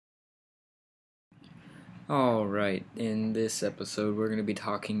Alright, in this episode we're going to be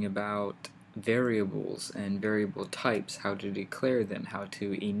talking about variables and variable types, how to declare them, how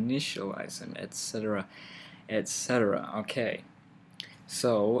to initialize them, etc., etc. Okay,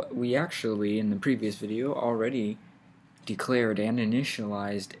 so we actually, in the previous video, already declared and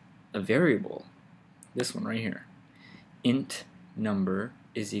initialized a variable. This one right here. Int number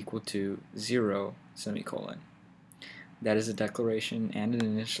is equal to 0, semicolon. That is a declaration and an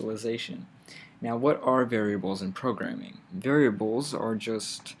initialization. Now, what are variables in programming? Variables are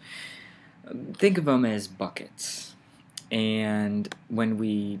just, think of them as buckets. And when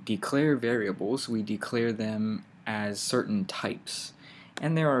we declare variables, we declare them as certain types.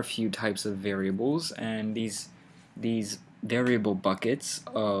 And there are a few types of variables, and these variable buckets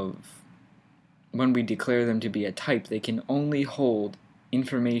when we declare them to be a type, they can only hold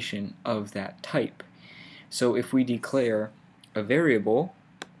information of that type. So if we declare a variable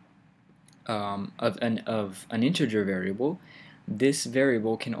of an integer variable, this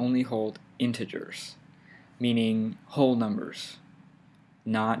variable can only hold integers, meaning whole numbers,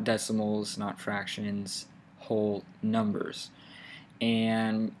 not decimals, not fractions, whole numbers.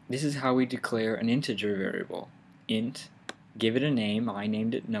 And this is how we declare an integer variable. Int, give it a name, I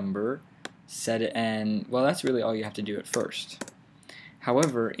named it number, set it, and well, that's really all you have to do at first.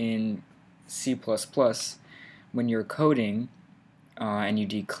 However, in C++, when you're coding and you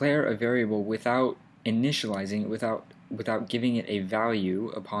declare a variable without initializing it, without giving it a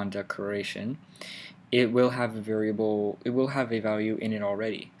value upon declaration, it will have a value in it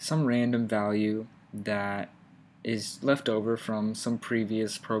already, some random value that is left over from some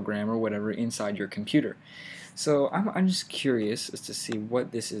previous program or whatever inside your computer. So I'm just curious as to see what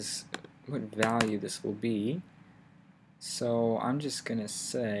value this will be. So I'm just gonna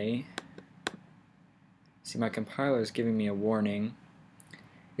say, see, my compiler is giving me a warning.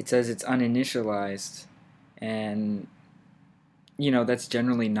 It says it's uninitialized, and that's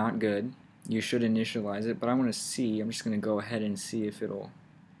generally not good. You should initialize it, but I want to see. I'm just going to go ahead and see if it'll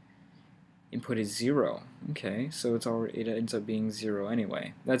input is 0. Okay, so it ends up being 0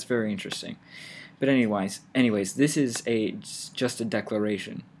 anyway. That's very interesting. But anyways, this is just a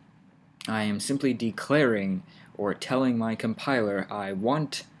declaration. I am simply declaring or telling my compiler I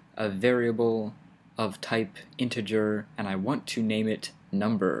want a variable of type integer and I want to name it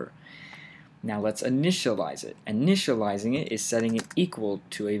number. Now let's initialize it. Initializing it is setting it equal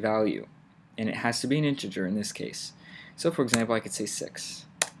to a value, and it has to be an integer in this case. So for example, I could say 6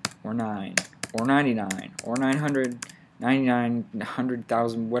 or 9 or 99 or 999,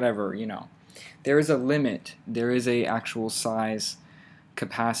 100,000, whatever, There is a limit. There is a actual size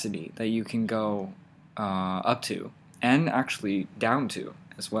capacity that you can go up to, and actually down to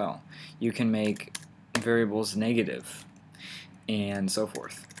as well. You can make variables negative and so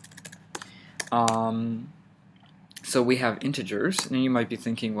forth. So we have integers, and you might be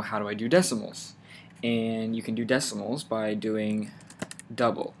thinking, well, how do I do decimals? And you can do decimals by doing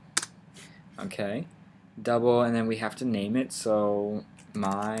double. Okay, double, and then we have to name it. So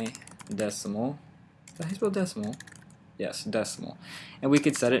my decimal. Is that how you spell decimal? Yes, decimal. And we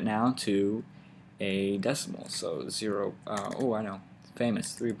could set it now to a decimal. So 0. Oh, I know.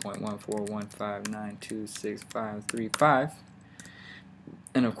 Famous 3.14159265535,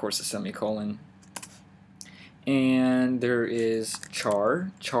 and of course a semicolon. And there is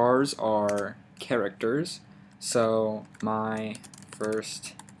char. Chars are characters. So my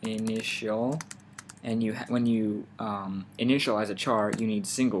first initial, and when you initialize a char, you need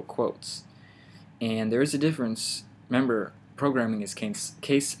single quotes. And there is a difference. Remember, programming is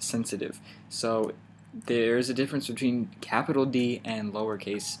case sensitive. So there is a difference between capital D and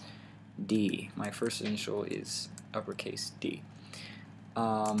lowercase d. My first initial is uppercase D.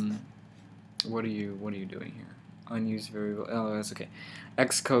 What are you doing here? Unused variable. Oh, that's okay.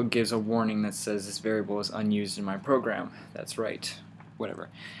 Xcode gives a warning that says this variable is unused in my program. That's right. Whatever.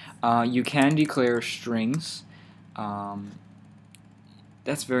 You can declare strings.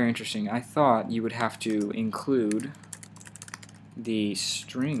 That's very interesting. I thought you would have to include the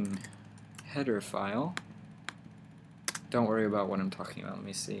string header file. Don't worry about what I'm talking about. Let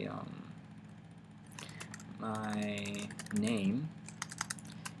me see. My name.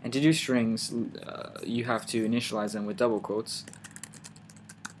 And to do strings, you have to initialize them with double quotes,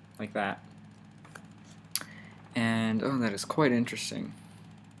 like that. And oh, that is quite interesting.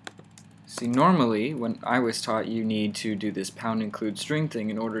 See, normally, when I was taught, you need to do this #include string thing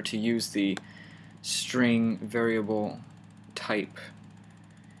in order to use the string variable type.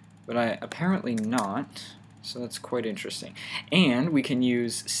 But apparently not, so that's quite interesting. And we can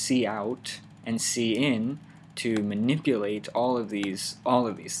use cout and cin to manipulate all of these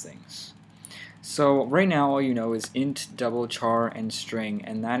things. So right now all you know is int, double, char, and string,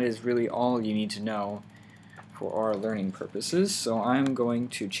 and that is really all you need to know for our learning purposes. So I'm going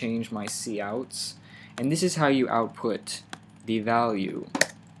to change my couts, and this is how you output the value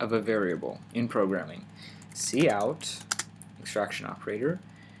of a variable in programming. Cout, extraction operator,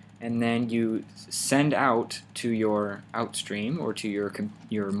 and then you send out to your outstream or to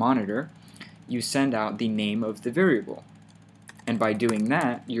your monitor, you send out the name of the variable. And by doing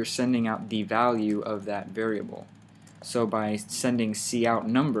that, you're sending out the value of that variable. So by sending cout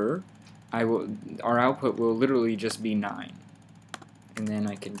number, our output will literally just be 9. And then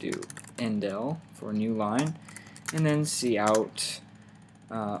I can do endl for a new line, and then cout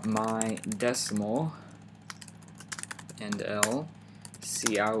my decimal, endl,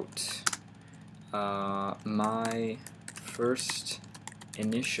 cout my first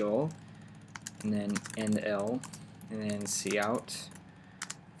initial, and then endl, and then cout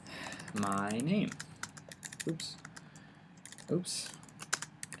my name. Oops.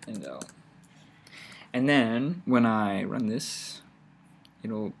 Endl. And then when I run this,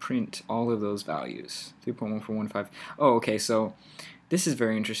 it'll print all of those values. 3.1415. Oh, okay, so this is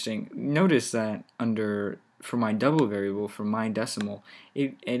very interesting. Notice that for my double variable, for my decimal,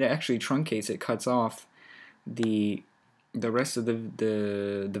 it actually truncates, it cuts off the rest of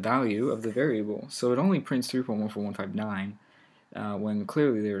the value of the variable. So it only prints 3.14159 when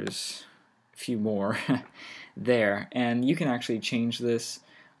clearly there's a few more there. And you can actually change this.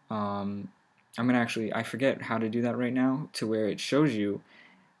 I forget how to do that right now, to where it shows you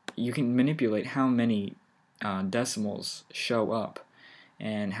can manipulate how many decimals show up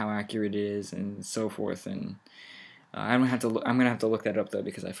and how accurate it is and so forth. And I'm gonna have to look that up though,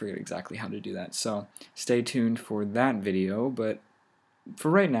 because I forget exactly how to do that. So stay tuned for that video. But for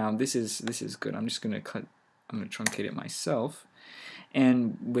right now, this is good. I'm gonna truncate it myself.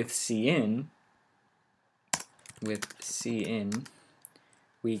 And with cin, we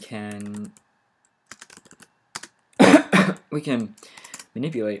can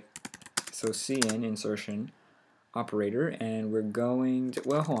manipulate. So cin insertion operator, and we're going to,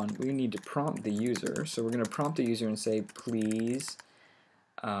 well, hold on, we need to prompt the user. So we're going to prompt the user and say, please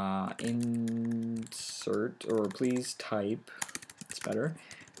insert, or please type, it's better,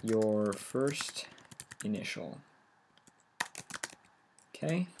 your first initial.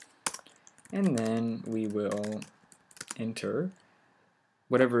 Okay, and then we will enter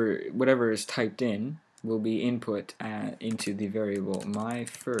whatever is typed in will be input into the variable my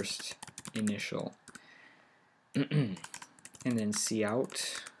first initial. And then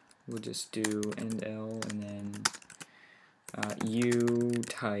cout, we'll just do endl, and then you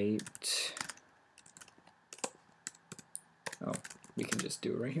typed, oh, we can just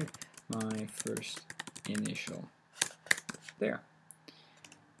do it right here, my first initial. There.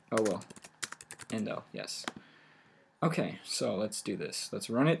 Oh well, endl, yes. Okay, so let's do this. Let's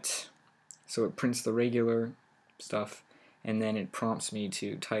run it. So it prints the regular stuff, and then it prompts me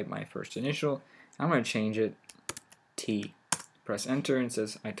to type my first initial. I'm going to change it T. Press enter, and it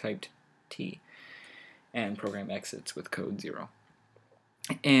says I typed T. And program exits with code 0.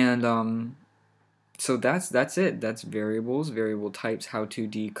 And so that's it. That's variables, variable types, how to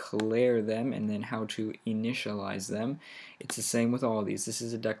declare them, and then how to initialize them. It's the same with all of these. This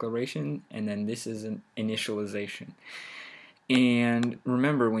is a declaration, and then this is an initialization. And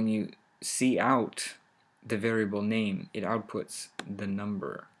remember, when you cout the variable name, it outputs the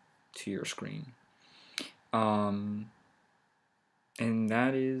number to your screen. And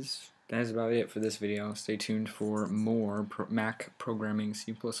that is about it for this video. Stay tuned for more Mac programming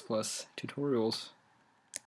C++ tutorials.